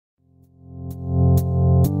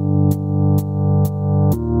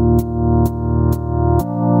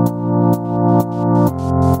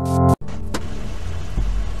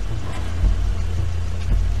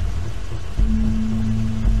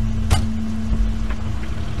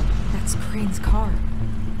It's Crane's car.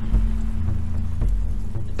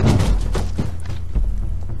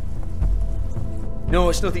 No,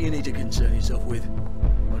 it's nothing you need to concern yourself with.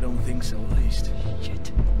 I don't think so, at least.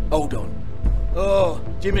 Shit. Hold on. Oh,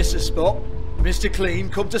 do you miss the spot? Mr. Clean,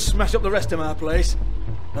 come to smash up the rest of my place.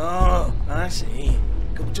 Oh, I see.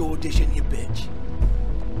 Come to audition, you bitch.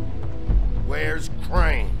 Where's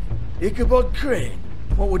Crane? Ichabod Crane?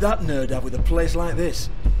 What would that nerd have with a place like this?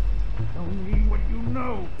 Tell me what you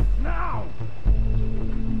know, now!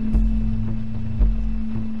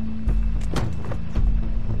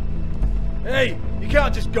 Hey, you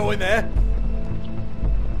can't just go in there.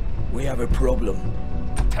 We have a problem.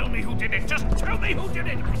 Tell me who did it, just tell me who did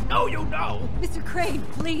it! I know you know! Mr. Crane,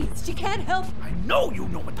 please, she can't help. I know you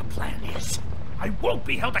know what the plan is. I won't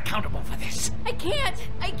be held accountable for this. I can't.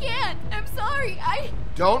 I'm sorry,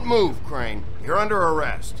 Don't move, Crane. You're under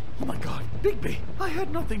arrest. Oh my God, Bigby, I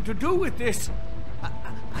had nothing to do with this.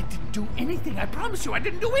 I didn't do anything, I promise you, I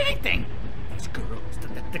didn't do anything. These girls,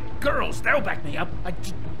 the girls, they'll back me up. I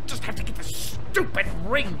just have to get this stupid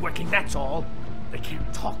ring working, that's all. They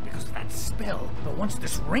can't talk because of that spell, but once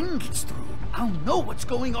this ring gets through, I'll know what's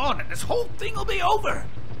going on and this whole thing will be over.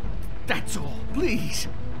 That's all, please.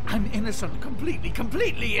 I'm innocent,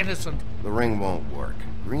 completely innocent. The ring won't work.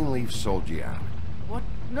 Greenleaf sold you out. What?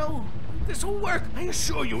 No, this will work. I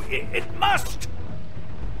assure you, it must.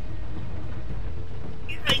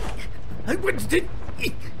 I witnessed it.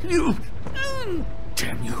 You.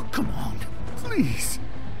 Damn you, come on. Please.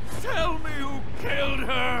 Tell me who killed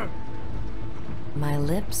her. My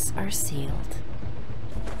lips are sealed.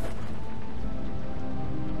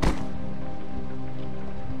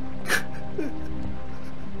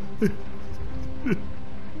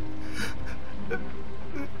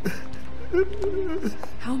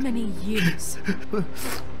 How many years?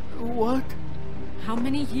 What? How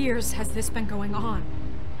many years has this been going on?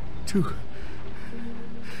 Too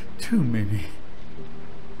many.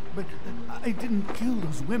 But I didn't kill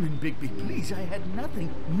those women, Bigby. Please, I had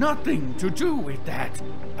nothing to do with that.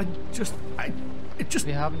 It just...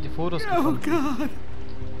 Wir haben die Fotos Oh gefunden.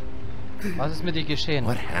 God. Was ist mit dir geschehen?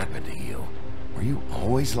 What happened to you? Were you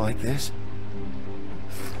always like this?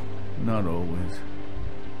 Not always.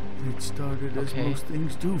 It started as Okay. most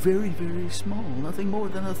things do, very, very small, nothing more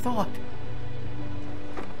than a thought.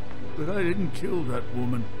 But I didn't kill that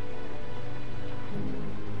woman.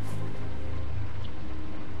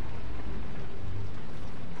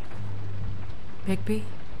 Bigby?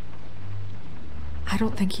 I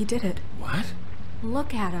don't think he did it. What?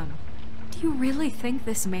 Look at him. Do you really think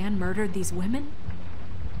this man murdered these women?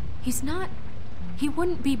 He's not... He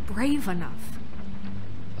wouldn't be brave enough.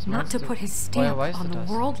 Was Not meinst to du? put his Woher stamp weißt on du the das?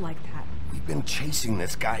 world like that. We've been chasing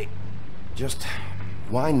this guy. Just...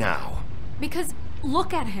 why now? Because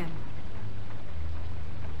look at him.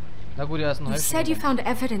 Na gut, er ist ein You said you Halbschläger. found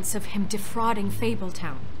evidence of him defrauding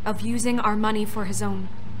Fabletown, of using our money for his own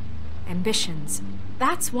ambitions.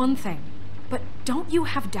 That's one thing. But don't you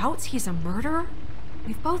have doubts he's a murderer?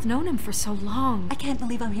 We've both known him for so long. I can't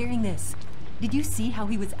believe I'm hearing this. Did you see how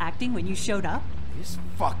he was acting when you showed up? This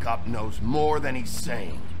fuck-up knows more than he's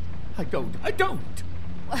saying. I don't.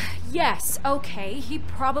 Yes, okay, he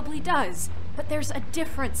probably does. But there's a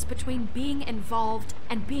difference between being involved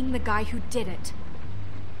and being the guy who did it.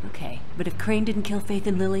 Okay, but if Crane didn't kill Faith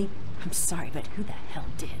and Lily, I'm sorry, but who the hell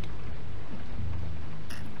did?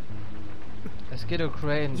 Es geht um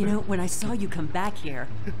Crane. You know, when I saw you come back here,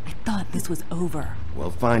 I thought this was over. We'll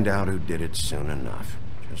find out who did it soon enough.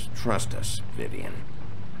 Just trust us, Vivian.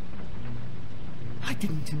 I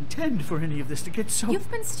didn't intend for any of this to get so... You've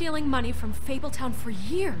been stealing money from Fabletown for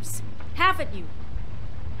years, haven't you?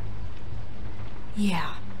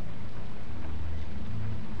 Yeah.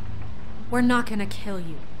 We're not gonna kill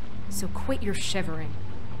you, so quit your shivering.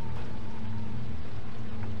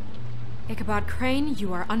 Ichabod Crane,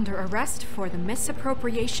 you are under arrest for the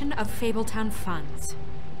misappropriation of Fabletown funds.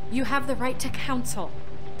 You have the right to counsel,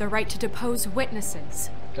 the right to depose witnesses.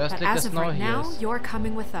 Das But liegt as es of noch right hier now, ist. you're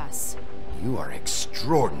coming with us. You are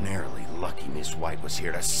extraordinarily lucky Miss White was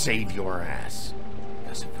here to save your ass.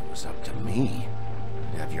 Because if it was up to me,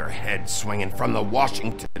 I'd have your head swinging from the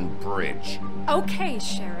Washington Bridge. Okay,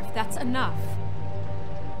 Sheriff, that's enough.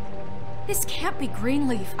 This can't be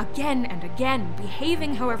Greenleaf again and again,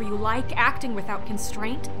 behaving however you like, acting without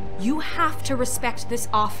constraint. You have to respect this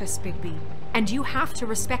office, Bigby. And you have to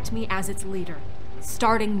respect me as its leader.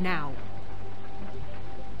 Starting now.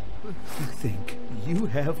 You think you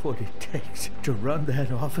have what it takes to run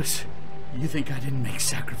that office? You think I didn't make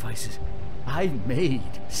sacrifices? I made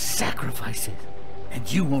sacrifices. And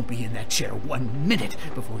you won't be in that chair 1 minute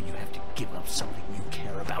before you have to give up something you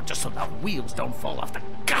care about just so the wheels don't fall off the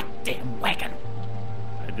goddamn damn wagon.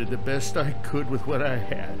 I did the best I could with what I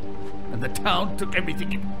had, and the town took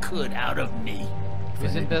everything it could out of me. Wir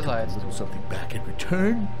sind besser als du. Something back in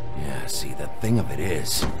return? Yeah, see, the thing of it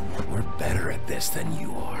is, we're better at this than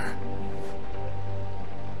you are.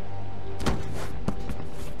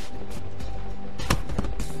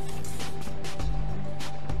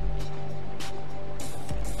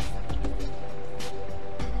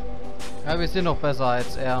 Ja, wir sind noch besser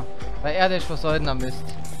als er. Weil ehrlich, was soll denn der Mist?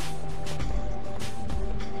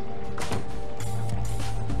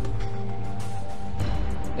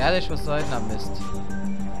 Ehrlich, was soll denn der Mist?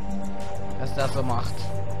 Was der so macht.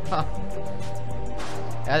 Ha.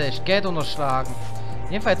 Ehrlich, Geld unterschlagen.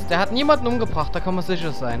 Jedenfalls, der hat niemanden umgebracht, da kann man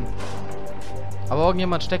sicher sein. Aber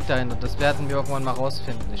irgendjemand steckt dahinter, das werden wir irgendwann mal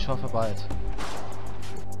rausfinden. Ich hoffe bald.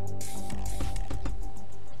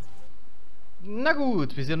 Na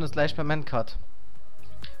gut, wir sehen uns gleich beim Endcut.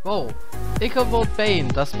 Wow, Ichabod Bane,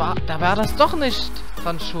 da war das doch nicht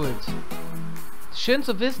dran schuld. Schön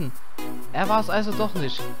zu wissen. Er war es also doch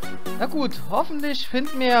nicht. Na gut, hoffentlich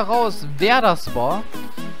finden wir heraus, wer das war.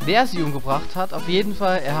 Wer sie umgebracht hat. Auf jeden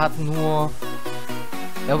Fall, er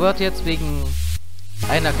wird jetzt wegen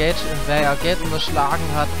wer ja Geld unterschlagen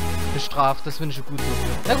hat, bestraft. Das finde ich gut so.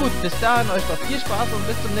 Na gut, bis dahin euch doch viel Spaß und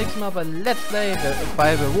bis zum nächsten Mal bei Let's Play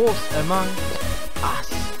bei The Wolves Among